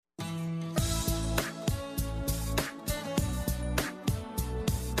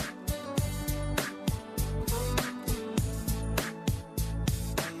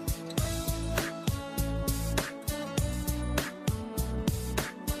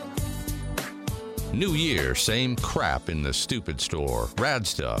New year, same crap in the stupid store. Rad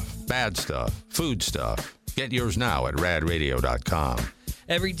stuff, bad stuff, food stuff. Get yours now at radradio.com.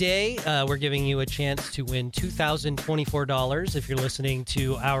 Every day, we're giving you a chance to win $2,024 if you're listening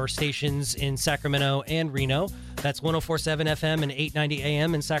to our stations in Sacramento and Reno. That's 104.7 FM and 890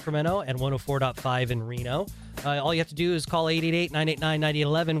 AM in Sacramento and 104.5 in Reno. All you have to do is call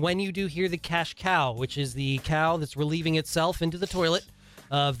 888-989-9011 when you do hear the cash cow, which is the cow that's relieving itself into the toilet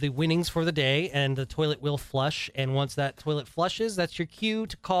of the winnings for the day, and the toilet will flush. And once that toilet flushes, that's your cue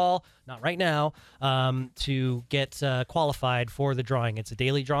to call, not right now, to get qualified for the drawing. It's a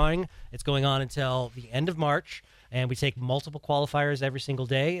daily drawing. It's going on until the end of March, and we take multiple qualifiers every single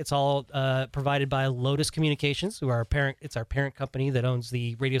day. It's all provided by Lotus Communications, who are our parent. It's our parent company that owns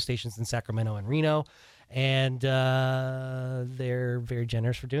the radio stations in Sacramento and Reno. And they're very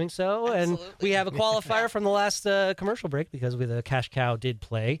generous for doing so. Absolutely. And we have a qualifier from the last commercial break because the cash cow did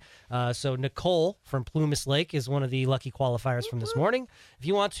play. So Nicole from Plumas Lake is one of the lucky qualifiers from this morning. If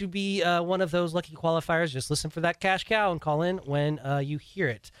you want to be one of those lucky qualifiers, just listen for that cash cow and call in when you hear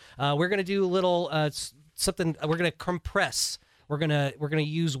it. We're going to do a little something. We're going to compress. We're gonna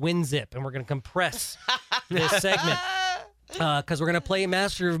use WinZip, and we're going to compress this segment because we're going to play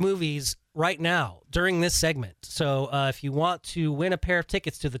Master of Movies right now during this segment. So if you want to win a pair of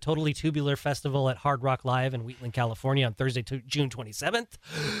tickets to the Totally Tubular Festival at Hard Rock Live in Wheatland, California on Thursday, June 27th,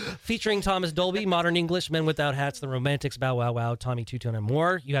 featuring Thomas Dolby, Modern English, Men Without Hats, The Romantics, Bow Wow Wow, Tommy Two-Tone, and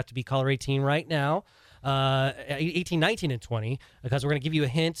more. You have to be caller 18 right now. 18, 19, and 20, because we're going to give you a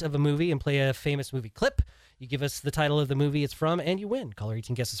hint of a movie and play a famous movie clip. You give us the title of the movie it's from, and you win. Caller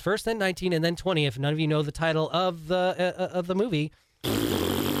 18 guesses first, then 19, and then 20. If none of you know the title of the movie,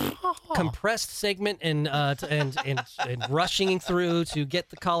 compressed segment and rushing through to get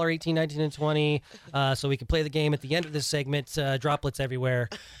the caller 18, 19, and 20 so we can play the game at the end of this segment. Droplets everywhere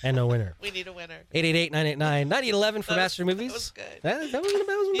and no winner. We need a winner. 888-989-9011 for Master Movies. That was good. That wasn't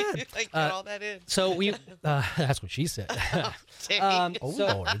bad. Like, get all that in. So we, that's what she said. Dang.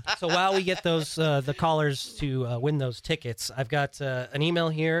 So while we get those the callers to win those tickets, I've got an email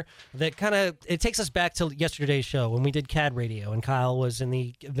here that it takes us back to yesterday's show when we did CAD radio and Kyle was in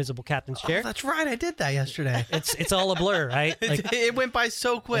the invisible captain's chair. Oh, that's right. I did that yesterday. It's all a blur, right? Like, it went by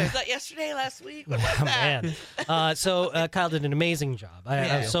so quick. Was that yesterday, last week? What was oh, that? man. So Kyle did an amazing job.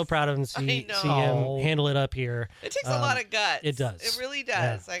 I'm so proud of him to see him handle it up here. It takes a lot of guts. It does. It really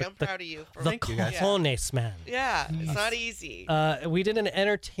does. Yeah. Like, I'm proud of you. The cojones, man. Yeah, it's not easy. We did an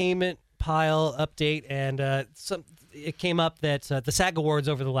entertainment pile update, and it came up that the SAG Awards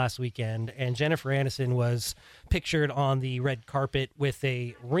over the last weekend, and Jennifer Aniston was pictured on the red carpet with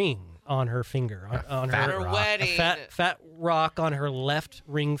a ring on her finger, on her wedding, a fat rock on her left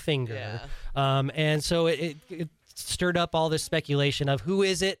ring finger. Yeah. And so it stirred up all this speculation of who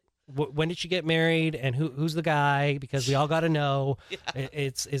is it. When did she get married, and who's the guy? Because we all got to know. Yeah.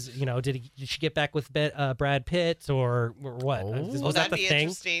 Did she get back with Brad Pitt or what? Was that the thing?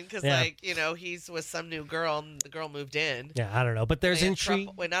 That'd be interesting because he's with some new girl and the girl moved in. Yeah, I don't know, but there's intrigue.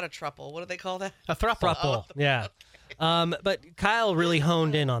 Wait, not a thruple. What do they call that? A thruple. Oh. Yeah. But Kyle really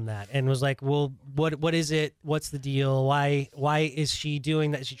honed in on that and was like, well, what is it? What's the deal? Why is she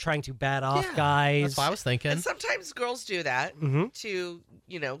doing that? Is she trying to bat off guys? That's what I was thinking. And sometimes girls do that to,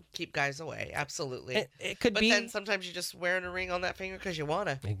 keep guys away. Absolutely. It could be. But then sometimes you're just wearing a ring on that finger because you want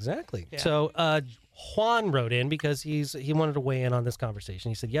to. Exactly. Yeah. So Juan wrote in because he wanted to weigh in on this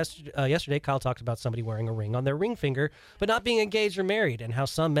conversation. He said, yesterday Kyle talked about somebody wearing a ring on their ring finger, but not being engaged or married, and how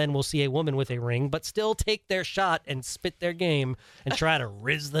some men will see a woman with a ring, but still take their shot and spit their game and try to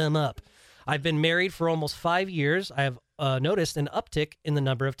rizz them up. I've been married for almost 5 years. I have noticed an uptick in the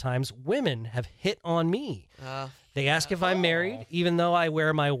number of times women have hit on me. They ask if I'm married, even though I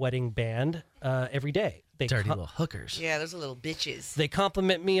wear my wedding band every day. Dirty little hookers. Yeah, those are little bitches. They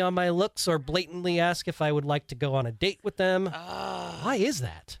compliment me on my looks or blatantly ask if I would like to go on a date with them. Why is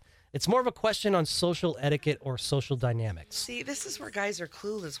that? It's more of a question on social etiquette or social dynamics. See, this is where guys are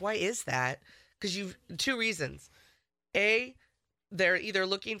clueless. Why is that? Because you've two reasons. A, they're either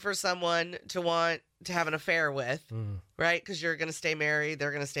looking for someone to want to have an affair with, right? Because you're going to stay married.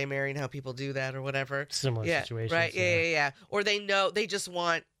 They're going to stay married, and how people do that or whatever. Similar situations. Right? Yeah. Or they know they just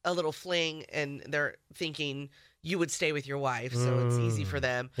want a little fling, and they're thinking you would stay with your wife, so it's easy for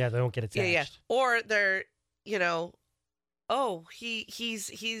them. Yeah, they don't get attached. Yeah. Or they're, he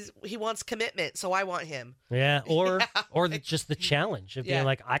wants commitment, so I want him. Yeah, or just the challenge of being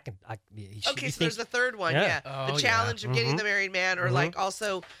like, so there's the third one. Yeah. The challenge of getting the married man, or like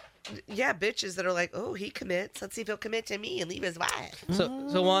also bitches that are like, oh, he commits. Let's see if he'll commit to me and leave his wife. So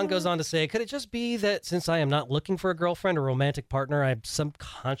Juan goes on to say, could it just be that since I am not looking for a girlfriend or romantic partner, I'm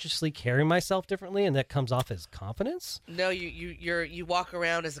subconsciously carrying myself differently, and that comes off as confidence? No, you walk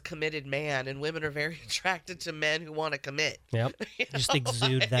around as a committed man, and women are very attracted to men who want to commit. Yep. Just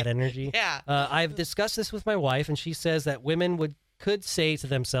exude that energy. Yeah. I've discussed this with my wife, and she says that women could say to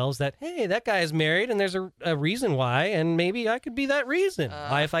themselves that, hey, that guy is married and there's a reason why, and maybe I could be that reason.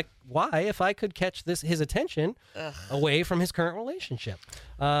 Why if I could catch his attention away from his current relationship.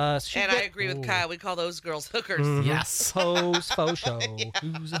 I agree with Kyle. We call those girls hookers. Mhm. Yes. Hoes, faux show.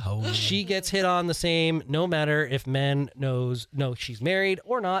 Who's a hoe? She gets hit on the same, no matter if men know she's married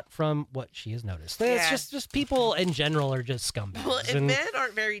or not, from what she has noticed. Yeah. It's just people in general are just scumbags. Well, if men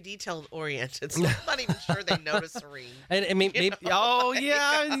aren't very detail oriented, so I'm not even sure they notice Serene. And maybe, Oh,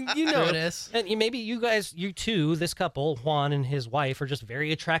 yeah. You notice. and maybe you two, this couple, Juan and his wife, are just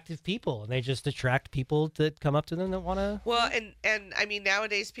very attractive people, and they just attract people that come up to them that want to. Well, and I mean,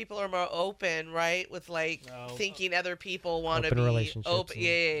 nowadays people are more open, right? With thinking other people want to Open be relationships open. and-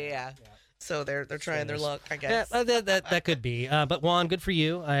 Yeah. So they're trying their luck, I guess. Yeah, that could be. But Juan, good for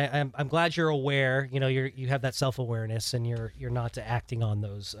you. I'm glad you're aware. You know, you have that self-awareness, and you're not acting on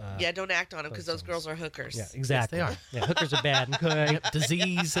those. Yeah, don't act on them because those those girls are hookers. Yeah, exactly. Yes, Yeah, hookers are bad. Okay.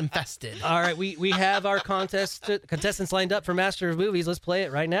 Disease infested. All right, we have our contestants lined up for Master of Movies. Let's play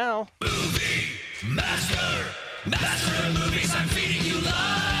it right now. Master of movies, I'm feeding you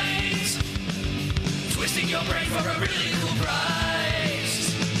lines, twisting your brain for a really cool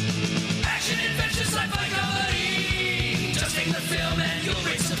prize. Action, adventure, sci-fi, comedy, just take the film and you'll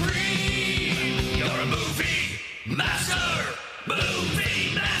reign supreme. You're a movie master,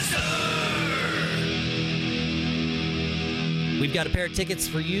 movie master. We've got a pair of tickets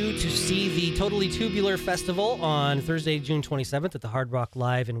for you to see the Totally Tubular Festival on Thursday, June 27th at the Hard Rock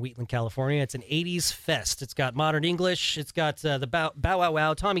Live in Wheatland, California. It's an 80s fest. It's got modern English. It's got the Bow Wow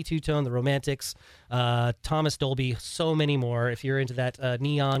Wow, Tommy Two-Tone, the Romantics, Thomas Dolby, so many more. If you're into that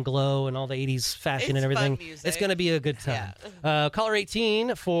neon glow and all the 80s fashion It's and everything, fun music. it's going to be a good time. Caller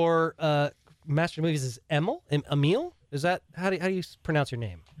 18 for Master Movies is Emil? Is that, how do you pronounce your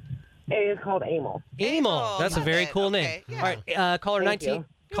name? It is called Amel. Emil. That's a got very it. cool Okay, name. yeah. All right, caller Thank 19. you.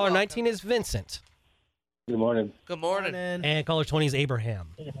 Caller You're 19 is Vincent, Good morning. Good morning. and caller 20 is Abraham.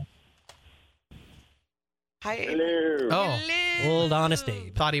 Hi. Hello. Oh, Hello. Old honest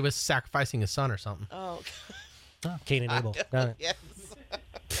Abe. thought he was sacrificing his son or something. Oh, Cain and Abel. Got it. yes.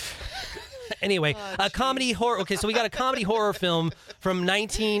 Anyway, Oh, a comedy horror. Okay, so we got a comedy horror film from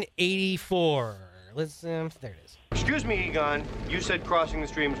 1984. Let's there it is. Excuse me, Egon. You said Crossing the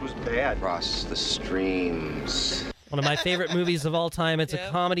Streams was bad. Cross the streams. One of my favorite movies of all time. It's a Yeah.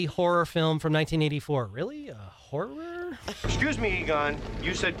 comedy horror film from 1984. Really? A horror? Excuse me, Egon.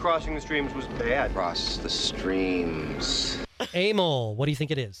 You said Crossing the Streams was bad. Cross the streams. Emil, what do you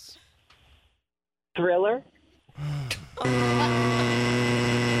think it is? Thriller.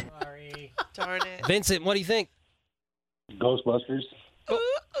 Sorry. Darn it. Vincent, what do you think? Ghostbusters. Ooh, ooh.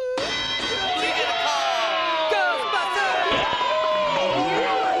 We get a call.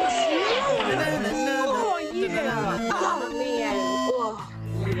 Oh, yeah. Oh, man.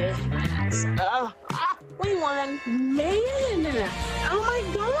 Oh, we want a man. Oh, my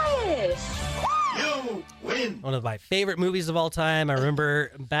gosh. You win. One of my favorite movies of all time. I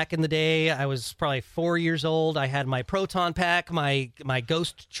remember back in the day, I was probably 4 years old. I had my proton pack, my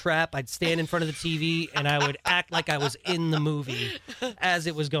ghost trap. I'd stand in front of the TV and I would act like I was in the movie as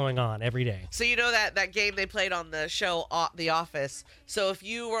it was going on every day. So you know that game they played on the show The Office. So if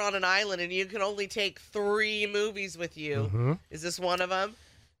you were on an island and you could only take 3 movies with you, is this one of them?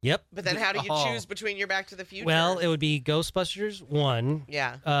 Yep. But then how do you Oh. choose between your Back to the Future? Well, it would be Ghostbusters 1,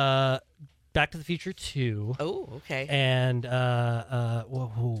 yeah. Back to the Future 2, Oh, okay. and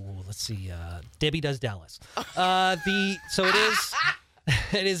let's see, Debbie Does Dallas. So it is.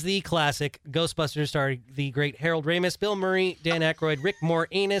 It is the classic Ghostbusters starring the great Harold Ramis, Bill Murray, Dan Aykroyd, Rick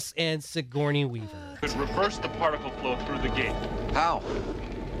Moranis, and Sigourney Weaver. Could reverse the particle flow through the gate. How?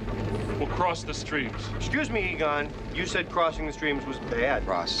 We'll cross the streams. Excuse me, Egon. You said Crossing the Streams was bad.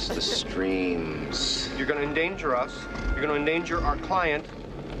 Cross the streams. You're going to endanger us. You're going to endanger our client,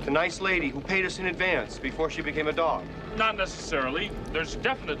 the nice lady who paid us in advance before she became a dog. Not necessarily. There's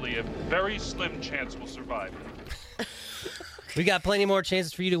definitely a very slim chance we'll survive. We got plenty more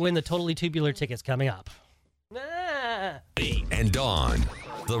chances for you to win the Totally Tubular tickets coming up. And Dawn,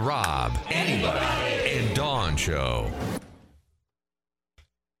 The Rob, and Dawn Show.